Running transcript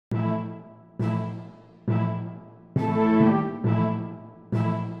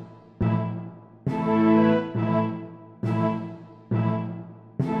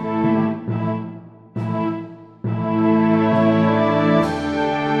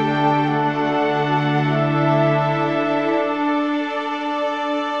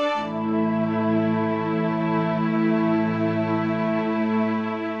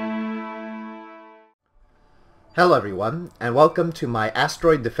Hello everyone, and welcome to my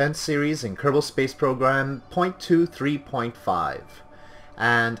Asteroid Defense series in Kerbal Space Program 0.23.5.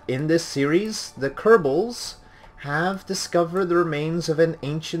 And in this series, the Kerbals have discovered the remains of an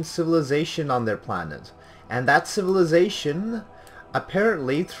ancient civilization on their planet. And that civilization,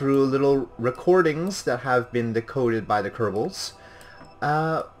 apparently through little recordings that have been decoded by the Kerbals,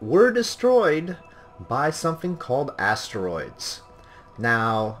 were destroyed by something called asteroids.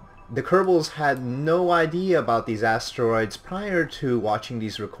 Now, the Kerbals had no idea about these asteroids prior to watching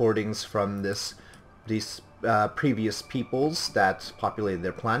these recordings from these previous peoples that populated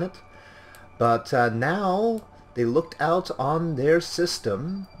their planet. But now they looked out on their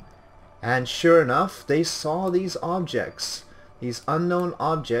system, and sure enough, they saw these objects, these unknown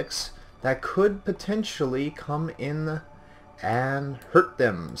objects that could potentially come in and hurt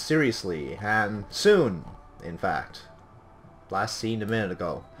them seriously, and soon, in fact. Last seen a minute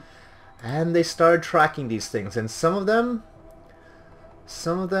ago. And they started tracking these things, and some of them,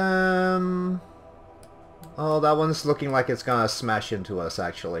 oh, that one's looking like it's gonna smash into us,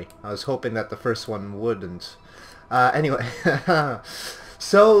 actually. I was hoping that the first one wouldn't. Anyway,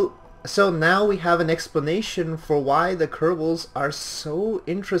 so now we have an explanation for why the Kerbals are so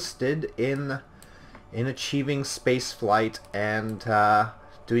interested in achieving space flight and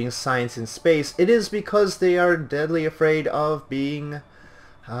doing science in space. It is because they are deadly afraid of being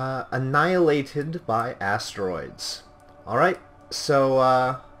annihilated by asteroids. Alright, so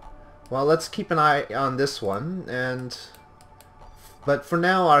well, let's keep an eye on this one, but for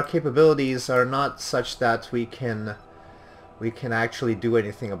now our capabilities are not such that we can actually do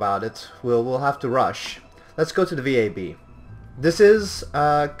anything about it. We'll have to rush. Let's go to the VAB. This is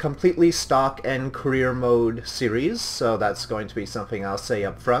a completely stock and career mode series, so that's going to be something I'll say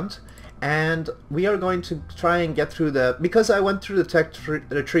up front. And we are going to try and get through because I went through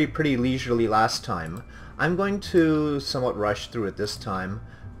the tree pretty leisurely last time, I'm going to somewhat rush through it this time,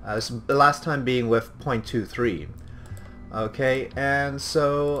 the last time being with 0.23. Okay, and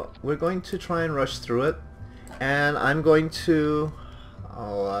so we're going to try and rush through it, and I'm going to...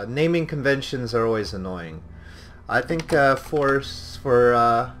 naming conventions are always annoying. I think for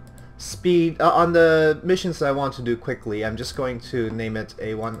speed, on the missions that I want to do quickly, I'm just going to name it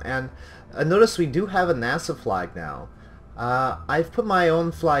A1. And notice we do have a NASA flag now. I've put my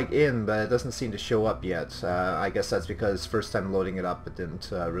own flag in, but it doesn't seem to show up yet. I guess that's because first time loading it up it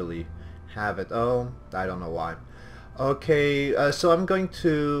didn't really have it. Oh, I don't know why. Okay, so I'm going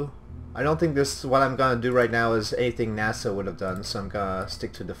to... I don't think what I'm gonna do right now is anything NASA would have done, so I'm gonna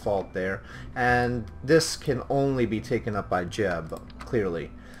stick to default there. And this can only be taken up by Jeb,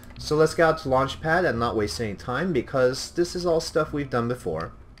 clearly. So let's get out to Launchpad and not waste any time, because this is all stuff we've done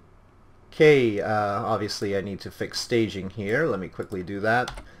before. Okay, obviously I need to fix staging here. Let me quickly do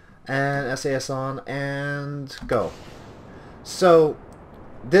that. And SAS on, and go. So,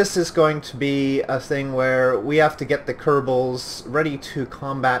 this is going to be a thing where we have to get the Kerbals ready to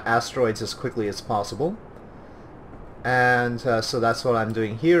combat asteroids as quickly as possible. And so that's what I'm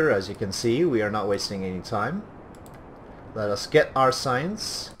doing here. As you can see, we are not wasting any time. Let us get our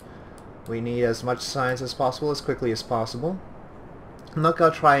science. We need as much science as possible, as quickly as possible. I'm not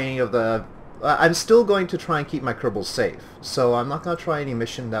going to try any of the... I'm still going to try and keep my Kerbals safe, so I'm not going to try any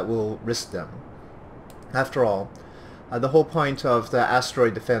mission that will risk them. After all, the whole point of the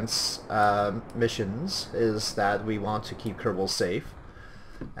asteroid defense missions is that we want to keep Kerbal safe,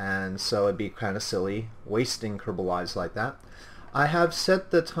 and so it'd be kind of silly wasting Kerbal lives like that. I have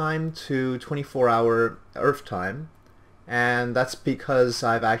set the time to 24-hour Earth time, and that's because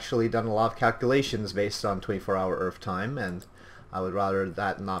I've actually done a lot of calculations based on 24-hour Earth time, and I would rather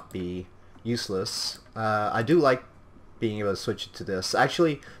that not be useless. I do like being able to switch it to this.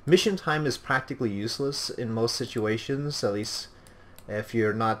 Actually, mission time is practically useless in most situations, at least if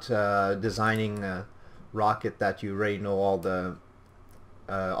you're not designing a rocket that you already know all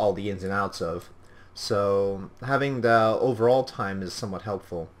the ins and outs of. So having the overall time is somewhat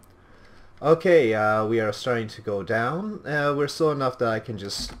helpful. Okay, we are starting to go down. We're slow enough that I can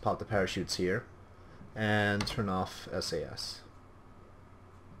just pop the parachutes here and turn off SAS.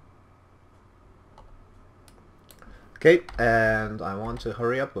 Okay, and I want to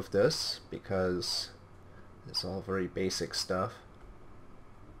hurry up with this because it's all very basic stuff.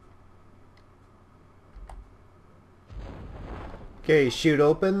 Okay, chute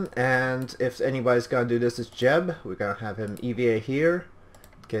open, and if anybody's gonna do this, it's Jeb. We're gonna have him EVA here,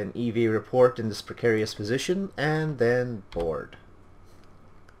 get an EV report in this precarious position, and then board.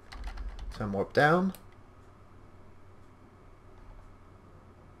 Time warp down.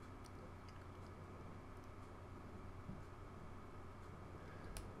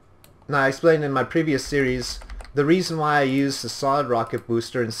 Now, I explained in my previous series The reason why I use the solid rocket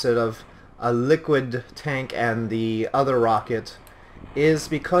booster instead of a liquid tank and the other rocket is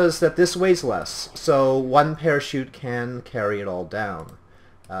because that this weighs less, so one parachute can carry it all down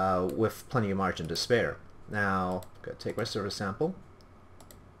with plenty of margin to spare. Now, I'm going to take my surface sample.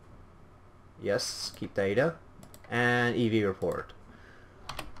 Yes, keep data. And EV report.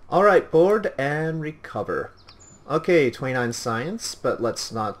 Alright, board and recover. Okay, 29 science, but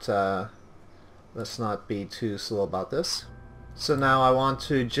let's not be too slow about this. So now I want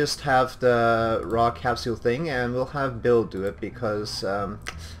to just have the raw capsule thing, and we'll have Bill do it because,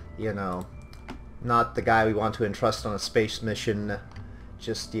 you know, not the guy we want to entrust on a space mission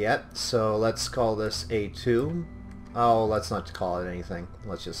just yet. So let's call this A2. Oh, let's not call it anything.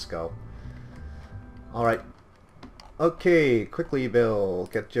 Let's just go. Alright. Okay, quickly Bill,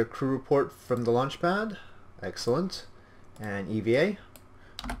 get your crew report from the launch pad. Excellent. And EVA.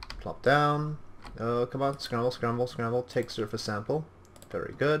 Plop down. Oh, come on, scramble, scramble, scramble. Take surface sample.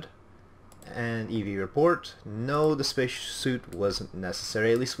 Very good. And EV report. No, the space suit wasn't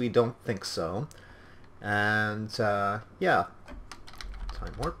necessary. At least we don't think so. And, yeah.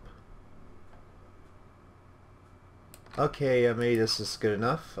 Time warp. Okay, maybe this is good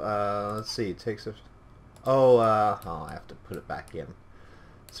enough. Let's see, takes a... Oh, I have to put it back in.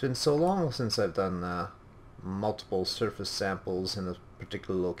 It's been so long since I've done multiple surface samples in a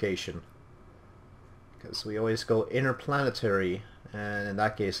particular location. Because we always go interplanetary, and in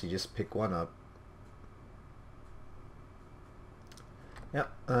that case you just pick one up.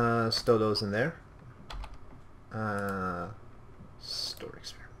 Yep, stow those in there. Store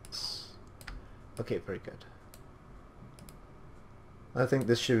experiments. Okay, very good. I think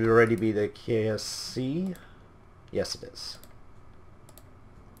this should already be the KSC. Yes, it is.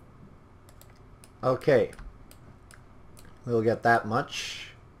 Okay. We'll get that much.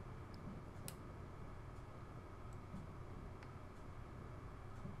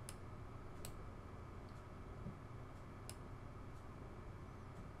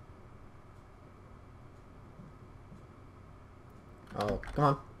 Oh, come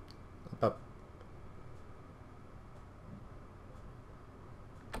on. Up.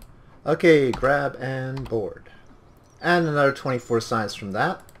 Okay, grab and board. And another 24 science from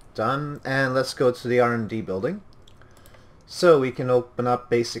that. Done. And let's go to the R&D building. So we can open up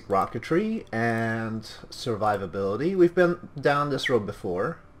basic rocketry and survivability. We've been down this road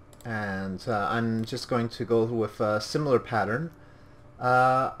before. And I'm just going to go with a similar pattern.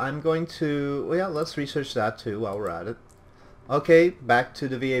 I'm going to... Well, yeah, let's research that too while we're at it. Okay, back to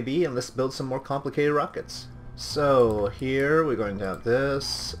the VAB and let's build some more complicated rockets. So here we're going to have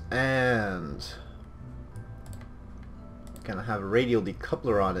this, and gonna have a radial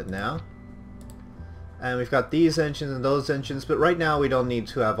decoupler on it now. And we've got these engines and those engines, but right now we don't need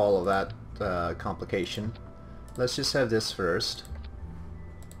to have all of that complication. Let's just have this first.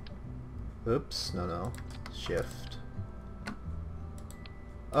 Oops, no. Shift.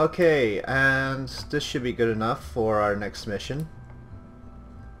 Okay, and this should be good enough for our next mission.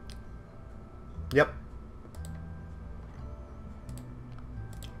 Yep.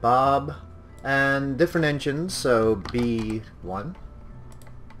 Bob. And different engines, so B1.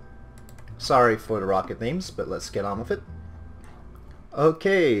 Sorry for the rocket names, but let's get on with it.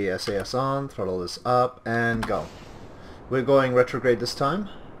 Okay, SAS on, throttle this up, and go. We're going retrograde this time.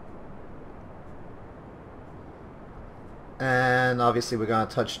 And obviously we're going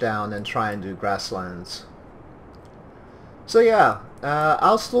to touch down and try and do grasslands. So yeah,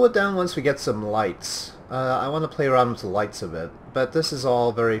 I'll slow it down once we get some lights. I want to play around with the lights a bit, but this is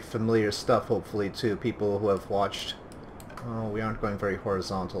all very familiar stuff, hopefully, to people who have watched. Oh, we aren't going very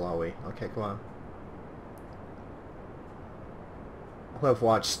horizontal, are we? Okay, come on. Who have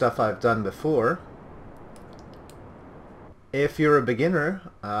watched stuff I've done before. If you're a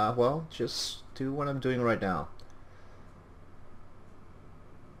beginner, well, just do what I'm doing right now.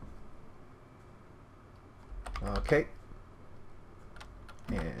 Okay.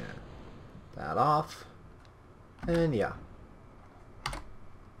 And that off. And yeah.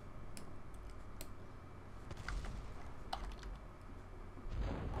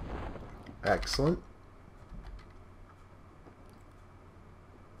 Excellent.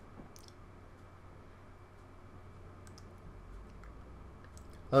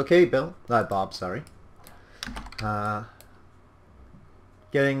 Okay, Bill. Bob, sorry.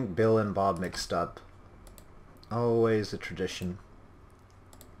 Getting Bill and Bob mixed up. Always a tradition.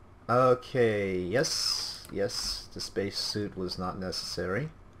 Okay, yes, the spacesuit was not necessary.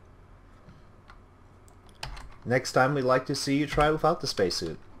 Next time we'd like to see you try without the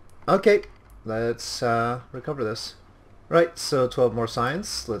spacesuit. Okay, let's recover this. Right, so 12 more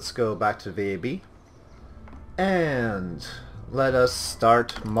science. Let's go back to VAB. And let us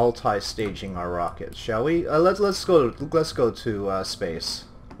start multi-staging our rocket, shall we? Let's go to space.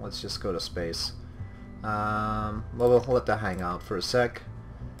 Let's just go to space. Well, we'll let that hang out for a sec.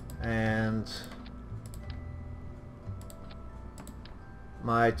 And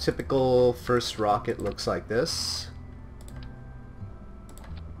my typical first rocket looks like this.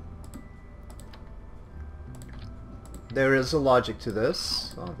 There is a logic to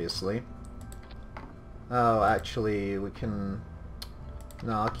this, obviously. Oh, actually, we can...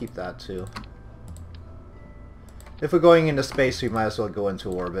 No, I'll keep that too. If we're going into space, we might as well go into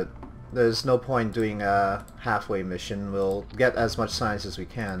orbit. There's no point doing a halfway mission. We'll get as much science as we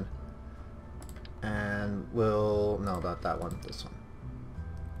can. And we'll... No, not that one. This one.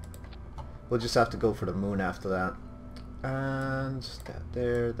 We'll just have to go for the moon after that. And that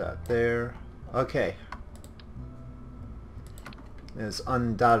there, that there. Okay. There's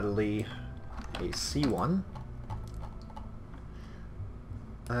undoubtedly a C1.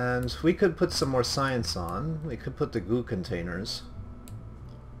 And we could put some more science on. We could put the goo containers.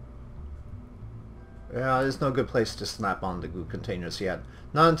 Yeah, there's no good place to snap on the goo containers yet.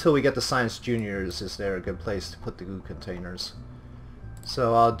 Not until we get the Science Juniors is there a good place to put the goo containers.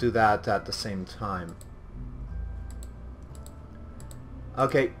 So I'll do that at the same time.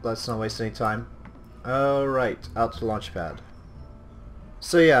 Okay, let's not waste any time. Alright, out to the launch pad.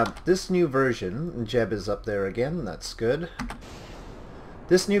 So yeah, this new version, Jeb is up there again, that's good.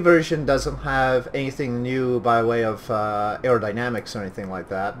 This new version doesn't have anything new by way of aerodynamics or anything like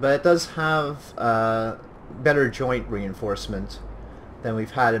that, but it does have better joint reinforcement than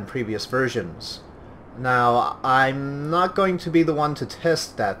we've had in previous versions. Now, I'm not going to be the one to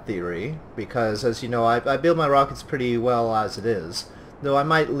test that theory, because as you know, I build my rockets pretty well as it is, though I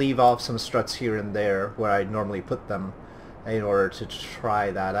might leave off some struts here and there where I normally put them in order to try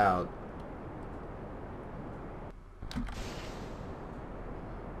that out.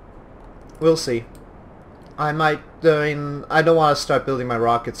 We'll see. I might, I mean, I don't want to start building my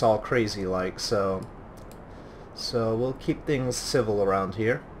rockets all crazy like, so we'll keep things civil around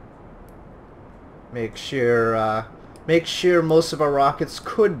here. Make sure most of our rockets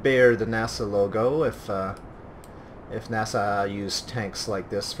could bear the NASA logo if NASA used tanks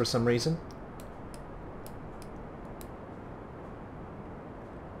like this for some reason.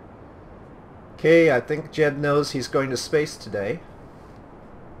 Okay, I think Jeb knows he's going to space today.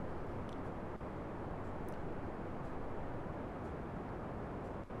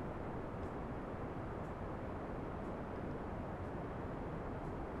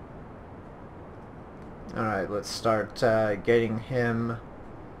 Alright, let's start getting him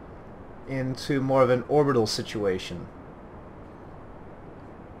into more of an orbital situation.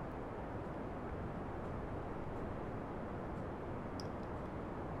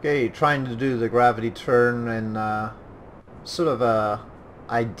 Okay, trying to do the gravity turn in sort of a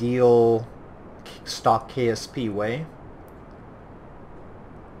ideal stock KSP way.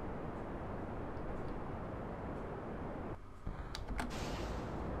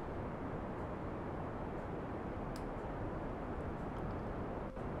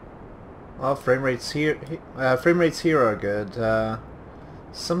 Well, frame rates here are good.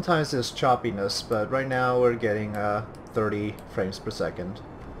 Sometimes there's choppiness, but right now we're getting 30 frames per second,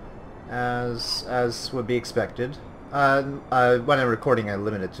 as would be expected. When I'm recording, I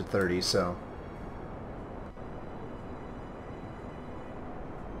limit it to 30, so.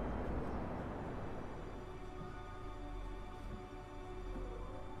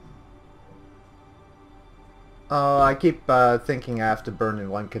 I keep thinking I have to burn in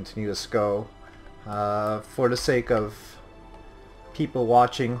one continuous go. For the sake of people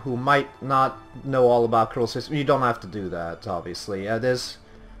watching who might not know all about Kerbal systems, you don't have to do that, obviously.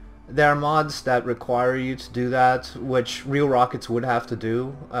 There are mods that require you to do that, which real rockets would have to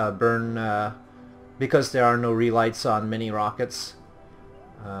do, burn, because there are no relights on mini rockets.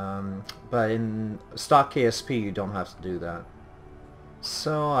 But in stock KSP you don't have to do that.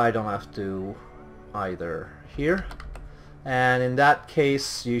 So I don't have to either here. And in that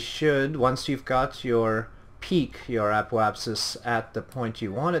case you should, once you've got your peak, your apoapsis at the point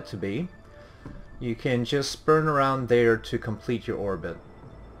you want it to be, you can just burn around there to complete your orbit.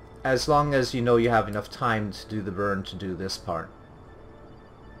 As long as you know you have enough time to do the burn to do this part.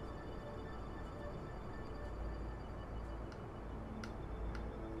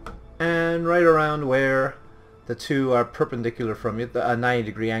 And right around where the two are perpendicular from you, a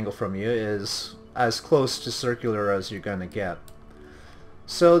 90-degree angle from you, is as close to circular as you're gonna get.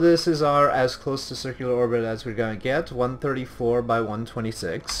 So this is our as close to circular orbit as we're gonna get, 134 by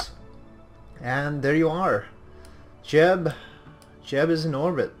 126. And there you are. Jeb is in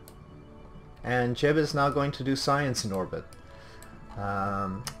orbit. And Jeb is now going to do science in orbit.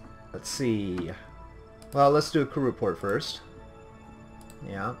 Let's see. Well, let's do a crew report first.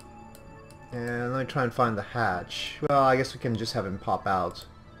 Yeah. And let me try and find the hatch. Well, I guess we can just have him pop out.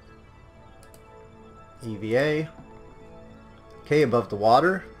 EVA. Okay, above the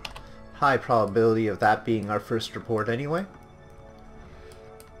water. High probability of that being our first report anyway.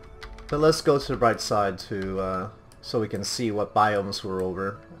 But let's go to the bright side to so we can see what biomes we're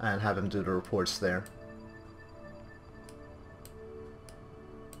over and have him do the reports there.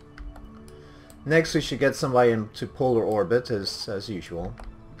 Next we should get somebody into polar orbit as usual.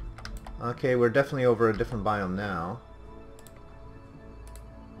 Okay, we're definitely over a different biome now.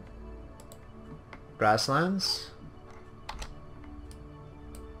 Grasslands.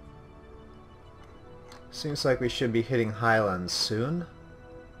 Seems like we should be hitting highlands soon.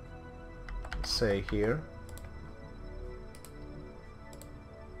 Let's say here.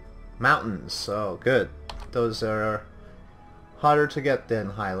 Mountains, oh good. Those are harder to get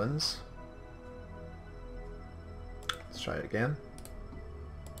than highlands. Let's try it again.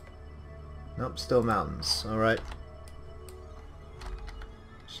 Nope, still mountains. Alright.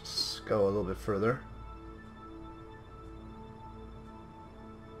 Just go a little bit further.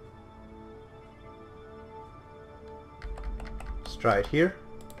 Let's try it here.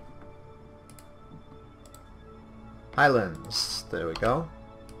 Highlands. There we go.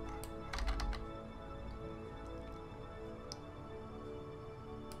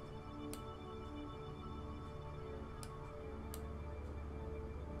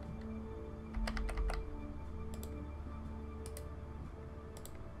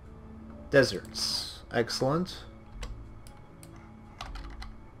 Deserts. Excellent.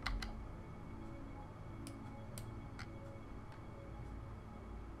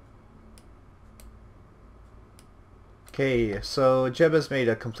 Okay, so Jeb has made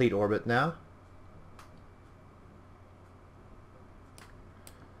a complete orbit now.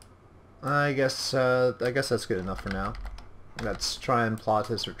 I guess that's good enough for now. Let's try and plot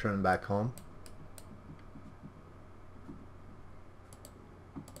his return back home.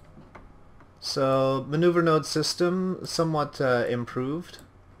 So, maneuver node system somewhat improved.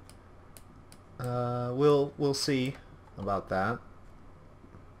 We'll see about that.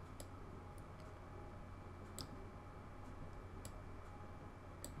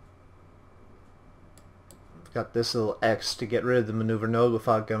 Got this little X to get rid of the maneuver node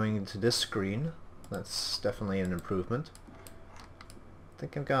without going into this screen. That's definitely an improvement. I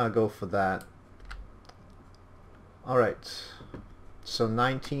think I'm gonna go for that. Alright, so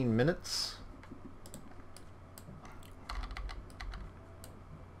 19 minutes.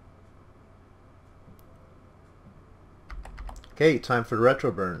 Okay, time for the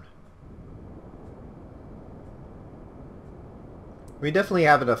retro burn. We definitely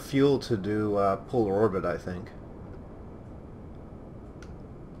have enough fuel to do polar orbit, I think.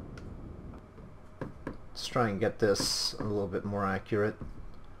 Let's try and get this a little bit more accurate.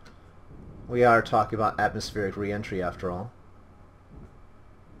 We are talking about atmospheric re-entry after all.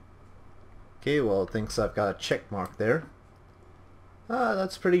 Okay, well, it thinks I've got a check mark there.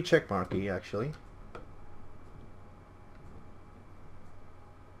 That's pretty check marky, actually.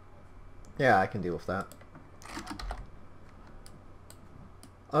 Yeah, I can deal with that.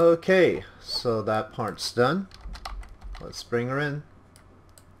 Okay, so that part's done. Let's bring her in.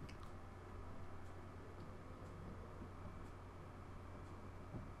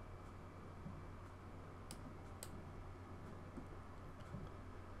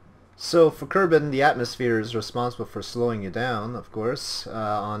 So for Kerbal, the atmosphere is responsible for slowing you down, of course.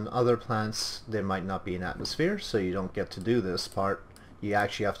 On other planets there might not be an atmosphere, so you don't get to do this part. You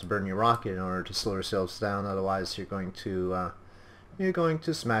actually have to burn your rocket in order to slow yourselves down, otherwise you're going to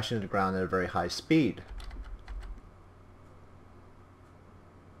smash into the ground at a very high speed.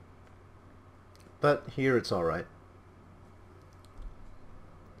 But here it's alright.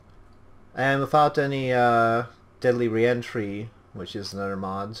 And without any deadly re-entry, which is another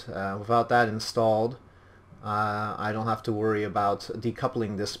mod, without that installed, I don't have to worry about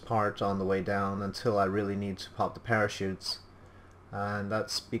decoupling this part on the way down until I really need to pop the parachutes. And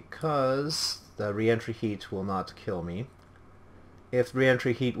that's because the re-entry heat will not kill me. If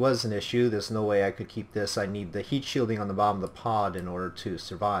re-entry heat was an issue, there's no way I could keep this. I need the heat shielding on the bottom of the pod in order to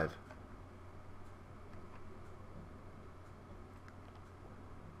survive.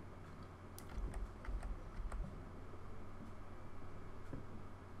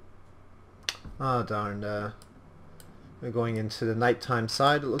 Oh darn, we're going into the nighttime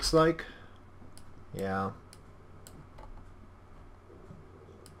side, it looks like. Yeah.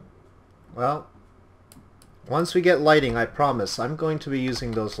 Well, once we get lighting, I promise, I'm going to be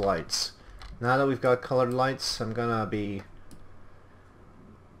using those lights. Now that we've got colored lights, I'm gonna be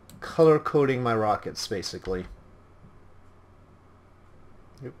color coding my rockets, basically.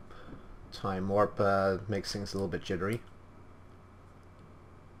 Yep. Time warp makes things a little bit jittery.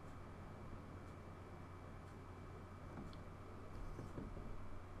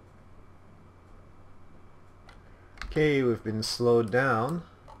 Okay, we've been slowed down.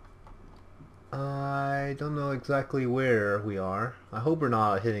 I don't know exactly where we are. I hope we're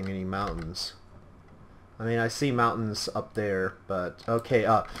not hitting any mountains. I mean, I see mountains up there, but okay.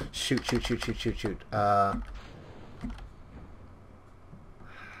 Shoot.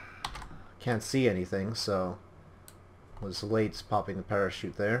 Can't see anything, so was late popping the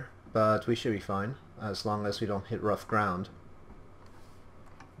parachute there. But we should be fine as long as we don't hit rough ground.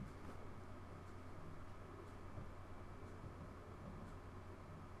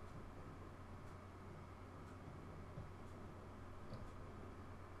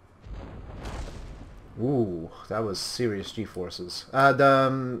 Ooh, that was serious G-forces.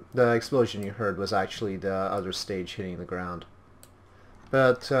 The explosion you heard was actually the other stage hitting the ground.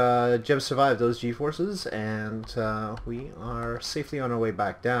 But Jeb survived those G-forces, and we are safely on our way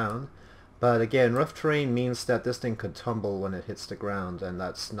back down. But again, rough terrain means that this thing could tumble when it hits the ground, and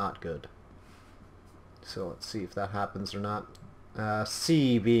that's not good. So let's see if that happens or not.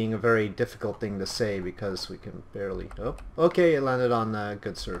 C being a very difficult thing to say because we can barely... Oh, okay, it landed on a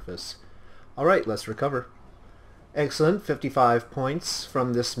good surface. Alright, let's recover. Excellent, 55 points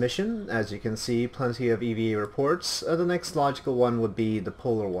from this mission. As you can see, plenty of EVA reports. The next logical one would be the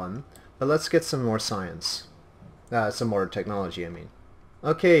polar one. But let's get some more science. Some more technology, I mean.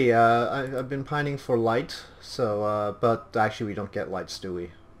 Okay, I've been pining for light, so, but actually we don't get lights, do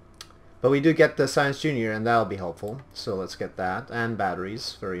we? But we do get the Science Junior, and that'll be helpful. So let's get that. And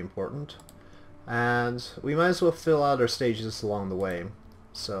batteries, very important. And we might as well fill out our stages along the way.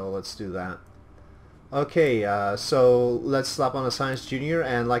 So let's do that. Okay, so let's slap on a Science Junior,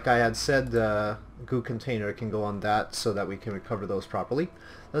 and like I had said, the goo container can go on that so that we can recover those properly.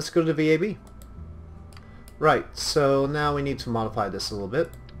 Let's go to VAB. Right, so now we need to modify this a little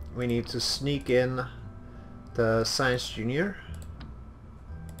bit. We need to sneak in the Science Junior,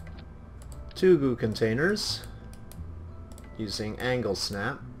 2 goo containers using angle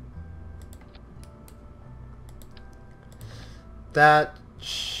snap. That's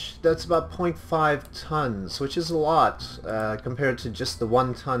about 0.5 tons, which is a lot compared to just the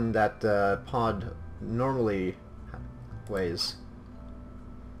 1 ton that the pod normally weighs.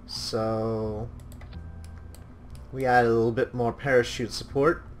 So we add a little bit more parachute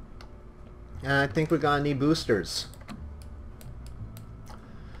support, and I think we're gonna need boosters.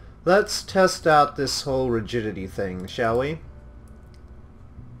 Let's test out this whole rigidity thing, shall we?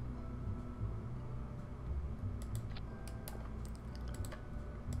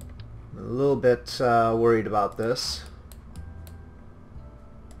 A little bit worried about this.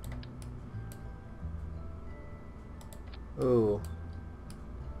 Ooh.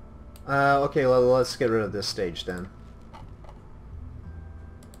 Okay, well, let's get rid of this stage then.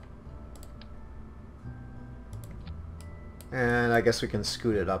 And I guess we can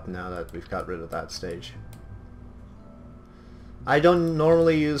scoot it up now that we've got rid of that stage. I don't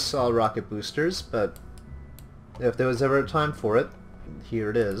normally use solid rocket boosters, but if there was ever a time for it, here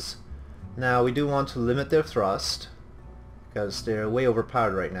it is. Now we do want to limit their thrust because they're way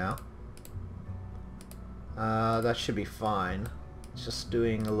overpowered right now. That should be fine. Just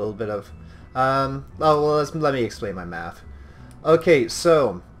doing a little bit of oh well, let me explain my math. Okay,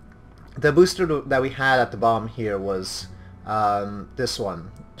 so the booster that we had at the bottom here was this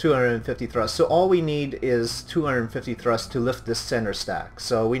one, 250 thrust. So all we need is 250 thrust to lift this center stack.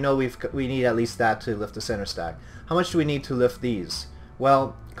 So we know we need at least that to lift the center stack. How much do we need to lift these?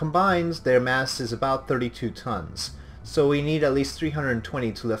 Well, combined, their mass is about 32 tons. So we need at least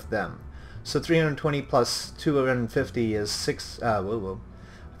 320 to lift them. So 320 plus 250 is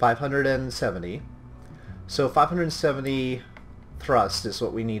 570. So 570 thrust is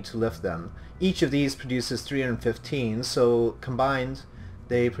what we need to lift them. Each of these produces 315, so combined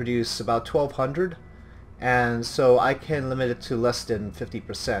they produce about 1200, and so I can limit it to less than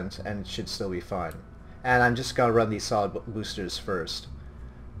 50% and it should still be fine. And I'm just gonna run these solid boosters first.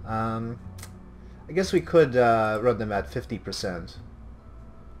 I guess we could run them at 50%.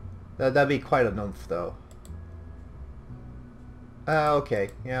 That'd be quite a noomph though. Okay,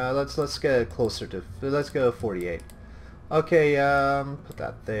 yeah, let's get closer to, let's go 48. Okay, put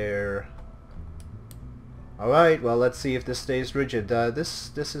that there. Alright, well, let's see if this stays rigid. This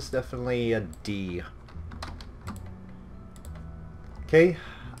is definitely a D. Okay,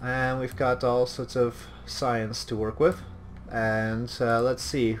 and we've got all sorts of science to work with. And let's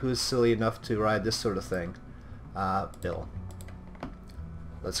see, who's silly enough to ride this sort of thing? Bill.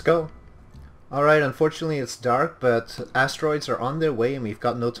 Let's go. Alright, unfortunately it's dark, but asteroids are on their way and we've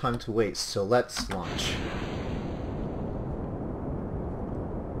got no time to waste, so let's launch.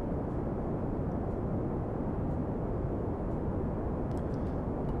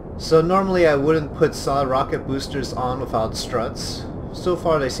 So normally I wouldn't put solid rocket boosters on without struts. So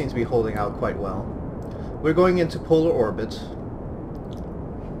far they seem to be holding out quite well. We're going into polar orbit.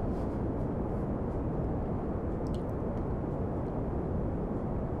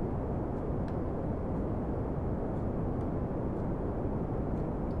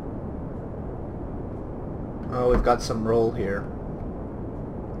 Oh, we've got some roll here.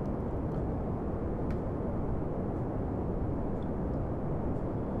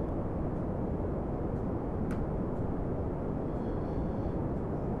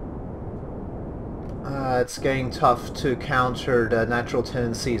 It's getting tough to counter the natural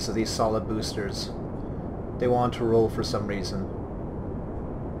tendencies of these solid boosters. They want to roll for some reason.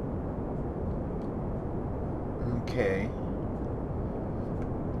 Okay.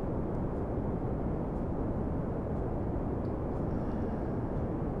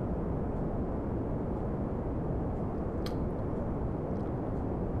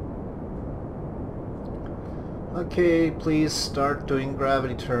 Okay, please start doing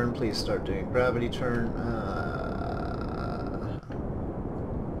gravity turn. Please start doing gravity turn.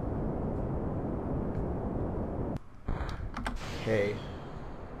 Okay.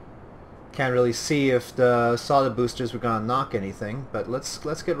 Can't really see if the solid boosters were gonna knock anything, but let's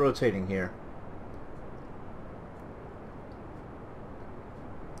get rotating here.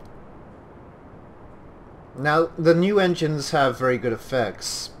 Now, the new engines have very good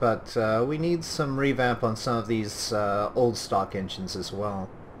effects, but we need some revamp on some of these old stock engines as well.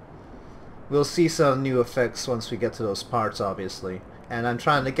 We'll see some new effects once we get to those parts, obviously, and I'm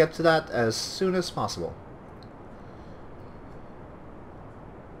trying to get to that as soon as possible.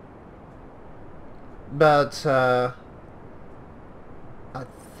 But I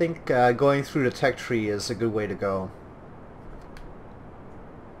think going through the tech tree is a good way to go.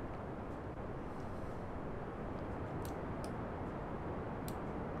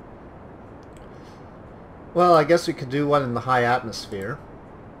 Well, I guess we could do one in the high atmosphere.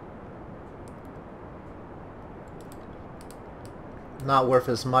 Not worth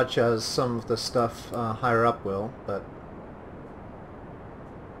as much as some of the stuff higher up will, but...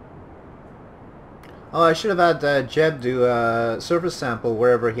 Oh, I should have had Jeb do a surface sample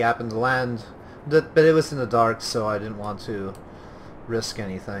wherever he happened to land, but it was in the dark, so I didn't want to risk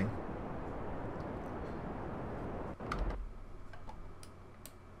anything.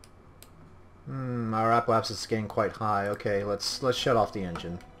 Our apoapsis is getting quite high. Okay, let's shut off the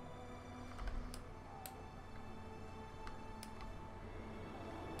engine.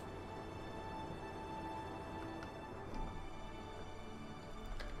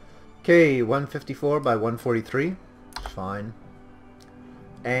 Okay, 154 by 143. Fine.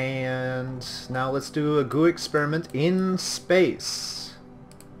 And now let's do a goo experiment in space.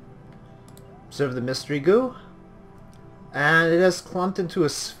 Observe the mystery goo. And it has clumped into a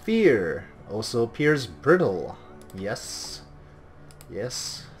sphere. Also appears brittle. Yes.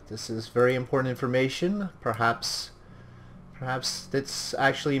 Yes. This is very important information. Perhaps this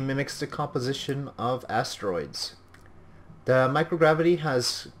actually mimics the composition of asteroids. The microgravity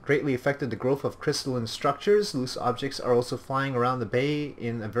has greatly affected the growth of crystalline structures. Loose objects are also flying around the bay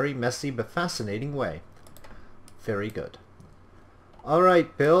in a very messy but fascinating way. Very good.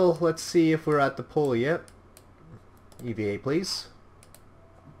 Alright, Bill, let's see if we're at the pole yet. EVA, please.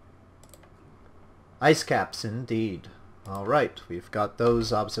 Ice caps, indeed. Alright, we've got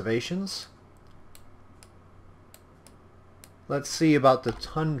those observations. Let's see about the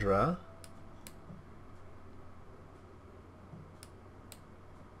tundra.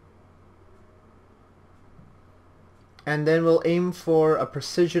 And then we'll aim for a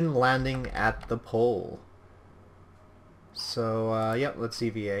precision landing at the pole. So, yep, let's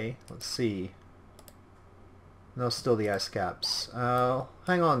EVA. Let's see. No, still the ice caps.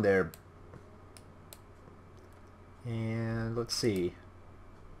 Hang on there. And let's see.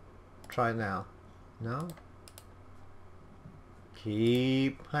 Try it now. No?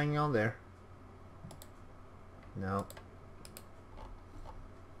 Keep hanging on there. No.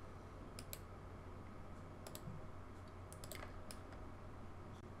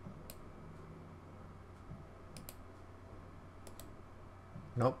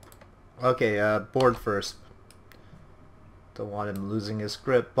 Nope. Okay, board first. Don't want him losing his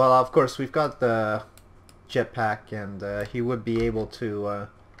grip. Well, of course, we've got the jetpack, and he would be able to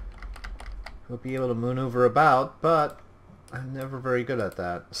maneuver about, but I'm never very good at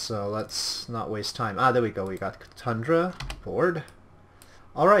that, so let's not waste time. Ah, there we go. We got Tundra board.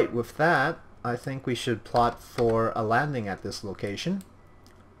 Alright, with that, I think we should plot for a landing at this location.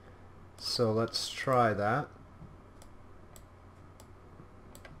 So let's try that.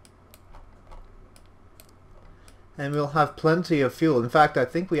 And we'll have plenty of fuel. In fact, I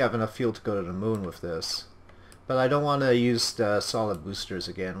think we have enough fuel to go to the moon with this. But I don't want to use the solid boosters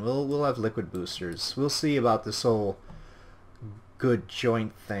again. We'll have liquid boosters. We'll see about this whole good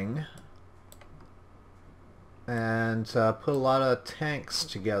joint thing. And put a lot of tanks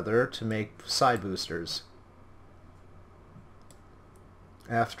together to make side boosters.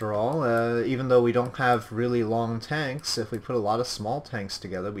 After all, even though we don't have really long tanks, if we put a lot of small tanks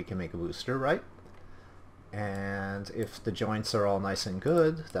together, we can make a booster, right? And if the joints are all nice and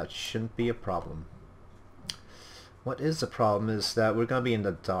good, that shouldn't be a problem. What is the problem is that we're going to be in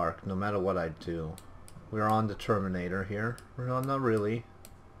the dark no matter what I do. We're on the Terminator here. We're not really.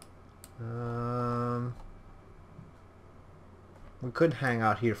 We could hang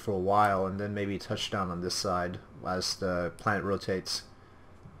out here for a while and then maybe touch down on this side as the planet rotates.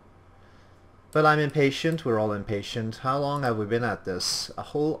 But I'm impatient. We're all impatient. How long have we been at this? A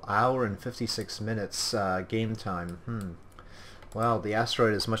whole hour and 56 minutes game time. Well, the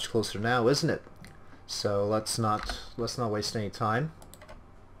asteroid is much closer now, isn't it? So let's not waste any time.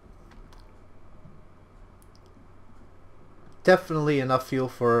 Definitely enough fuel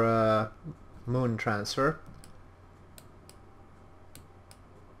for moon transfer.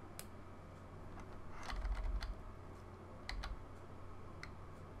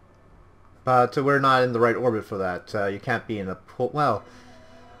 But we're not in the right orbit for that. You can't be in a well,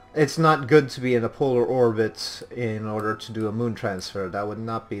 it's not good to be in a polar orbit in order to do a moon transfer. That would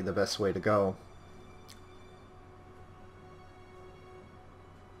not be the best way to go.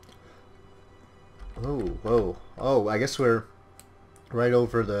 Oh, whoa. Oh, I guess we're right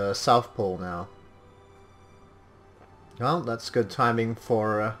over the South Pole now. Well, that's good timing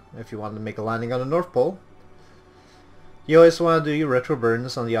for if you want to make a landing on the North Pole. You always want to do your retro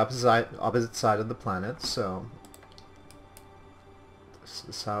burns on the opposite side of the planet, so this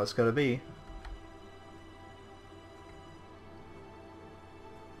is how it's going to be.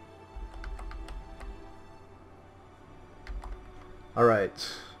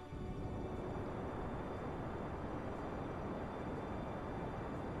 Alright.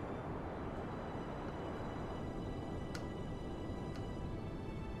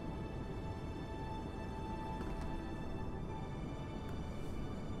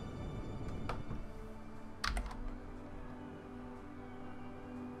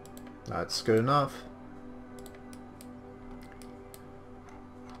 That's good enough.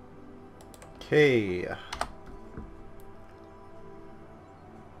 Okay.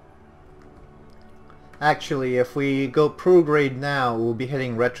 Actually, if we go prograde now, we'll be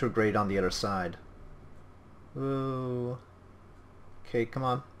hitting retrograde on the other side. Ooh. Okay, come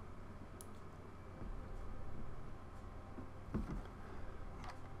on.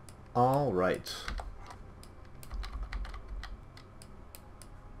 All right.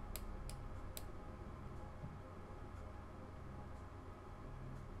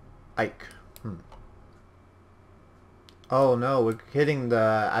 Ike. Oh no, we're hitting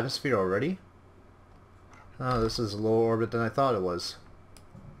the atmosphere already? Oh, this is a lower orbit than I thought it was.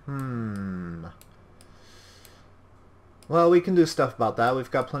 Well, we can do stuff about that.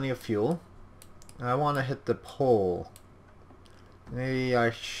 We've got plenty of fuel. I want to hit the pole. Maybe I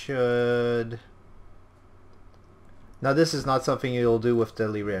should... Now this is not something you'll do with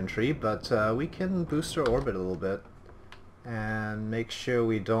deadly re-entry, but we can boost our orbit a little bit. And make sure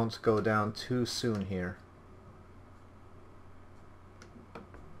we don't go down too soon here.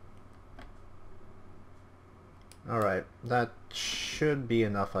 Alright, that should be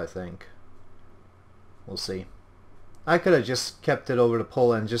enough, I think. We'll see. I could have just kept it over the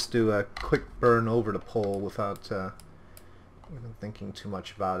pole and just do a quick burn over the pole without even thinking too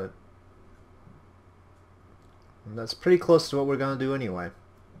much about it. And that's pretty close to what we're going to do anyway.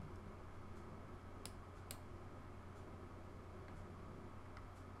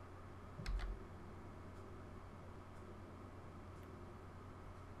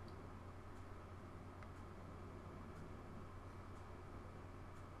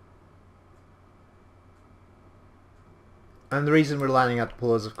 And the reason we're landing at the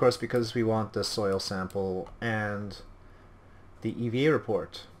pole is, of course, because we want the soil sample and the EVA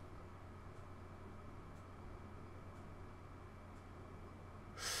report.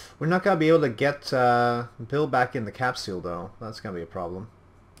 We're not going to be able to get Bill back in the capsule, though. That's going to be a problem.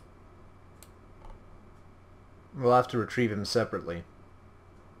 We'll have to retrieve him separately.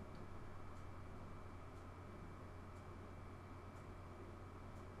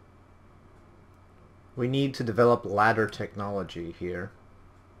 We need to develop ladder technology here.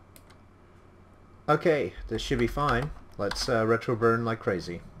 Okay, this should be fine. Let's retro burn like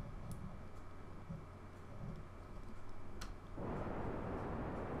crazy.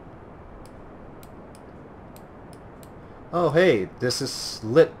 Oh hey, this is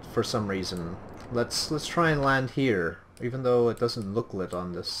lit for some reason. Let's try and land here, even though it doesn't look lit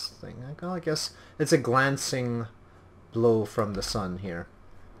on this thing. Well, I guess it's a glancing blow from the sun here.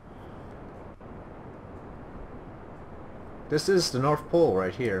 This is the North Pole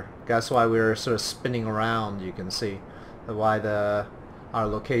right here. That's why we're sort of spinning around. You can see why our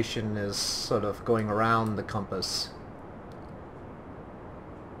location is sort of going around the compass.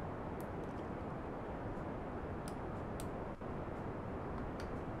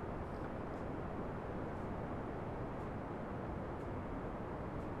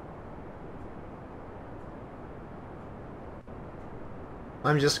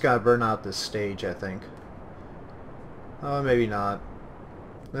 I'm just gonna burn out this stage, I think. Oh, maybe not.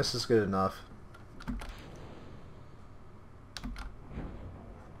 This is good enough.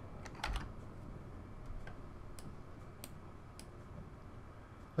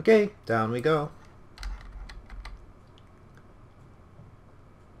 Okay, down we go.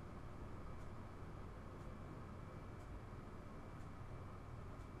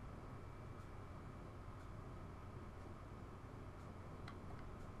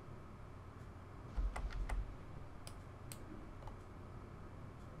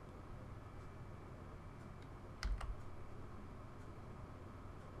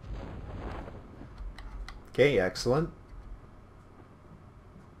 Okay, excellent.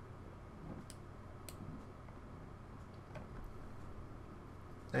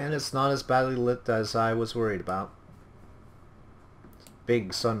 And it's not as badly lit as I was worried about.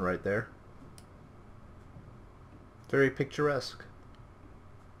 Big sun right there. Very picturesque.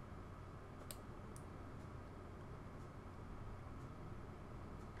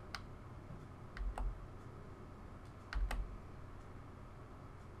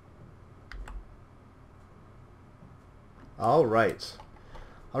 Alright.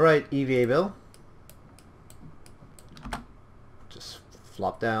 Alright, EVA Bill. Just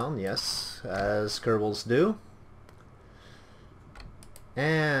flop down, yes, as kerbals do.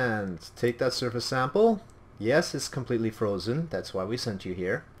 And take that surface sample. Yes, it's completely frozen. That's why we sent you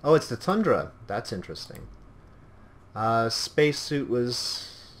here. Oh, it's the tundra. That's interesting. Spacesuit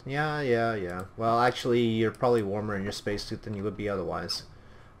was... Yeah. Well, actually, you're probably warmer in your spacesuit than you would be otherwise.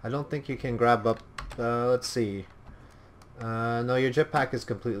 I don't think you can grab up... let's see. No, your jetpack is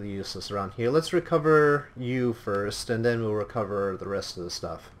completely useless around here. Let's recover you first, and then we'll recover the rest of the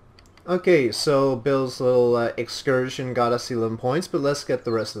stuff. Okay, so Bill's little excursion got us 11 points, but let's get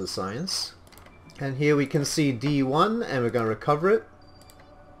the rest of the science. And here we can see D1, and we're going to recover it.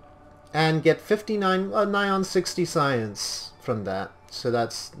 And get 59, 9 on 60 science from that. So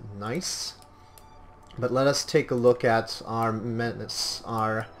that's nice. But let us take a look at our menace,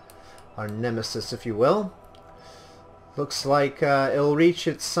 our nemesis, if you will. Looks like it'll reach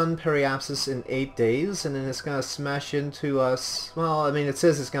its sun periapsis in 8 days, and then it's going to smash into us. Well, I mean, it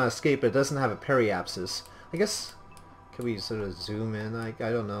says it's going to escape, but it doesn't have a periapsis. I guess, can we sort of zoom in? I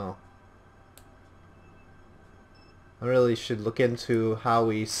don't know. I really should look into how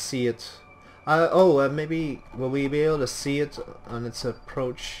we see it. Maybe will we be able to see it on its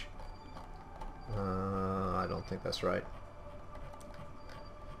approach? I don't think that's right.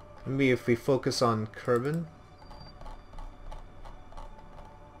 Maybe if we focus on Kerbal.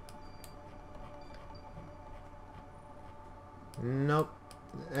 Nope.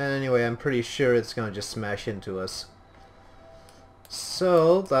 Anyway, I'm pretty sure it's gonna just smash into us.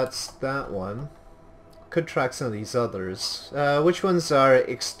 So that's that one. Could track some of these others. Which ones are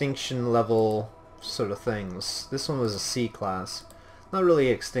extinction level sort of things? This one was a C class. Not really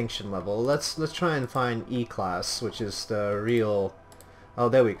extinction level. Let's try and find E class, which is the real... Oh,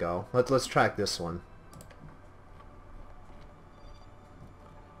 there we go. Let's track this one.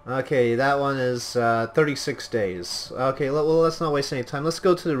 Okay, that one is 36 days. Okay, well, let's not waste any time. Let's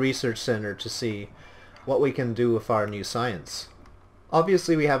go to the research center to see what we can do with our new science.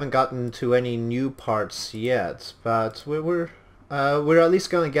 Obviously, we haven't gotten to any new parts yet, but we're at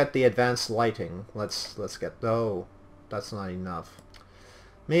least going to get the advanced lighting. Let's get... Oh, that's not enough.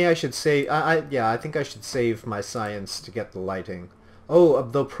 Maybe I should save... yeah, I think I should save my science to get the lighting. Oh,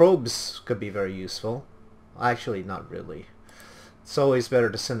 the probes could be very useful. Actually, not really. It's always better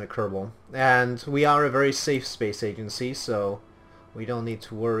to send a Kerbal. And we are a very safe space agency, so we don't need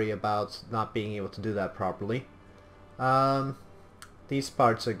to worry about not being able to do that properly. These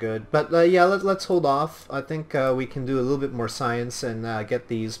parts are good. But yeah, let's hold off. I think we can do a little bit more science and get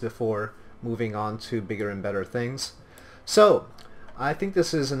these before moving on to bigger and better things. So I think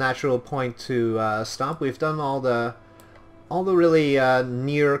this is a natural point to stop. We've done all the really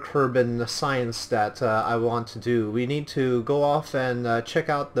near Kerbal science that I want to do. We need to go off and check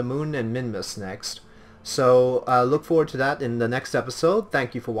out the moon and Minmus next. So look forward to that in the next episode.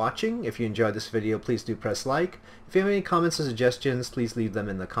 Thank you for watching. If you enjoyed this video, please do press like. If you have any comments or suggestions, please leave them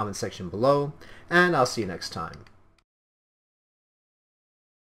in the comment section below. And I'll see you next time.